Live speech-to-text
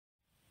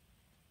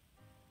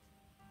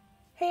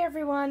Hey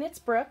everyone, it's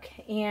Brooke,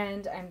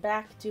 and I'm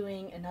back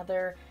doing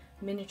another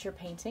miniature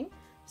painting.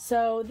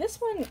 So this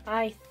one,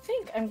 I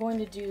think I'm going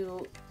to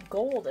do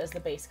gold as the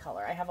base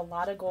color. I have a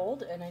lot of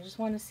gold, and I just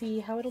want to see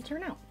how it'll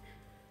turn out.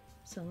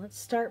 So let's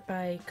start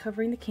by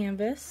covering the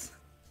canvas.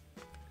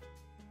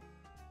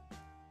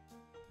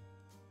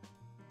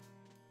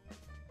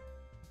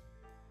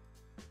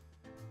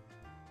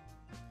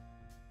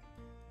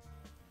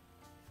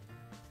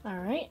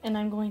 Alright, and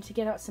I'm going to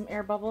get out some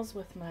air bubbles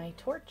with my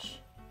torch.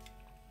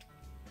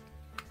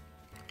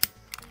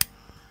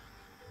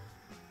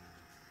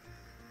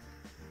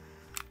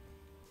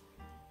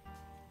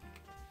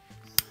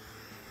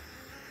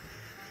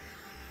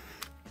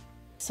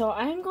 So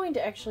I'm going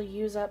to actually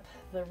use up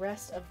the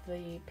rest of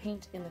the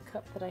paint in the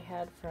cup that I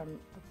had from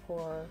a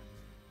pour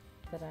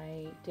that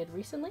I did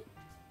recently.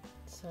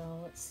 So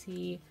let's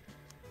see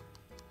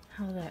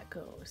how that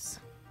goes.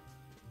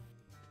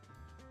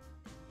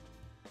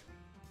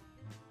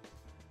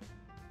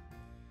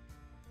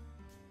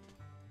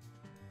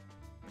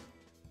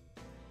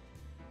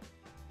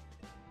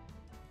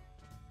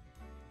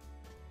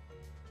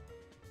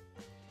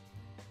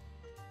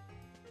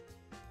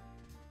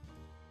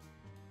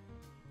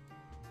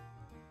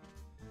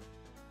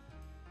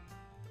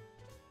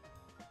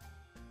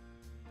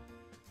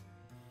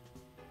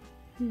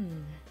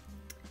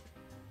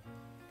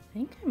 I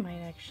think I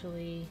might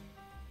actually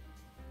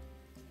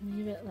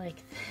leave it like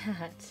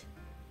that.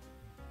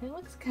 It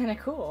looks kind of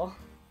cool.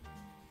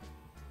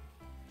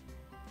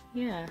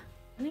 Yeah,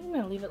 I think I'm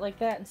going to leave it like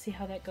that and see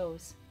how that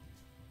goes.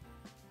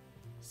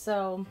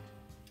 So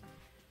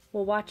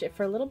we'll watch it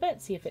for a little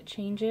bit, see if it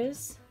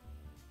changes,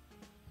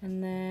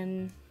 and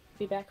then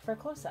be back for a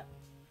close-up.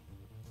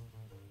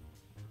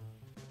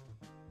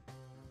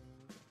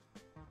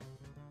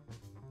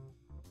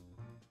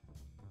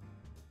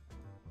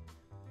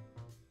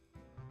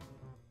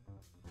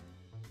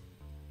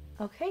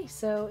 Okay,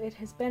 so it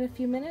has been a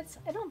few minutes.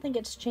 I don't think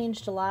it's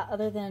changed a lot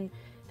other than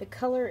the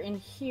color in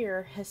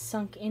here has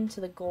sunk into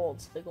the gold,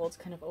 so the gold's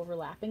kind of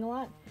overlapping a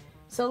lot.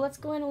 So let's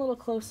go in a little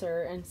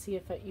closer and see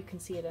if you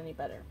can see it any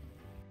better.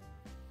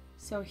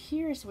 So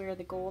here's where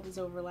the gold is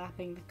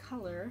overlapping the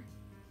color,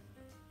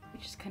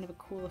 which is kind of a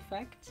cool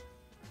effect.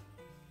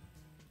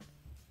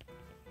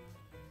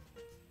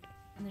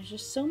 And there's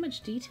just so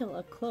much detail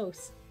up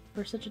close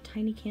for such a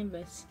tiny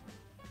canvas.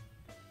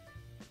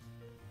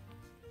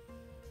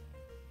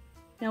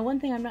 Now,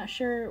 one thing I'm not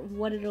sure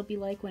what it'll be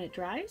like when it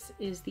dries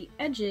is the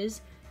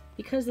edges,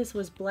 because this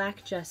was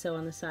black gesso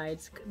on the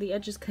sides, the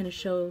edges kind of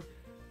show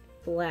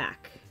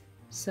black.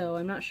 So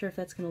I'm not sure if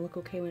that's going to look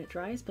okay when it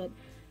dries, but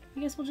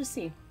I guess we'll just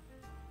see.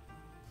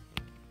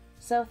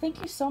 So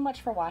thank you so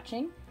much for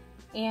watching,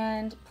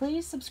 and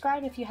please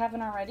subscribe if you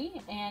haven't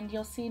already, and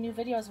you'll see new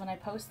videos when I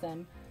post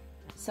them.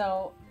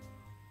 So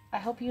I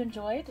hope you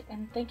enjoyed,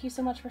 and thank you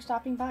so much for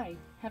stopping by.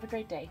 Have a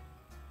great day.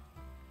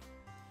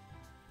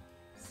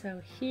 So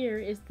here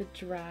is the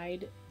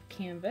dried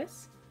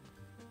canvas.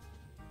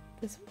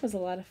 This one was a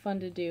lot of fun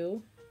to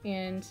do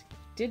and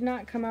did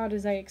not come out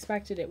as I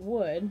expected it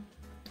would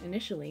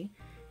initially,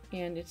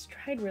 and it's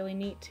dried really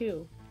neat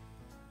too.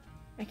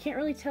 I can't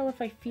really tell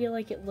if I feel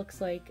like it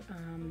looks like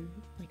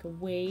a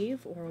wave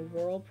or a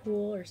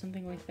whirlpool or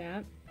something like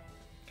that.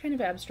 Kind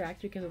of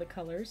abstract because of the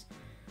colors,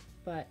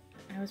 but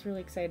I was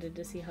really excited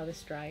to see how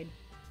this dried.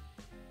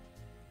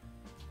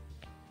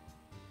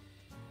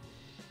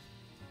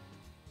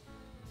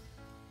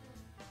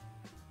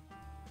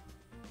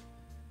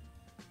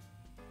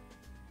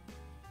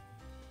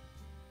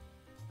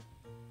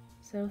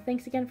 So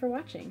thanks again for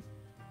watching.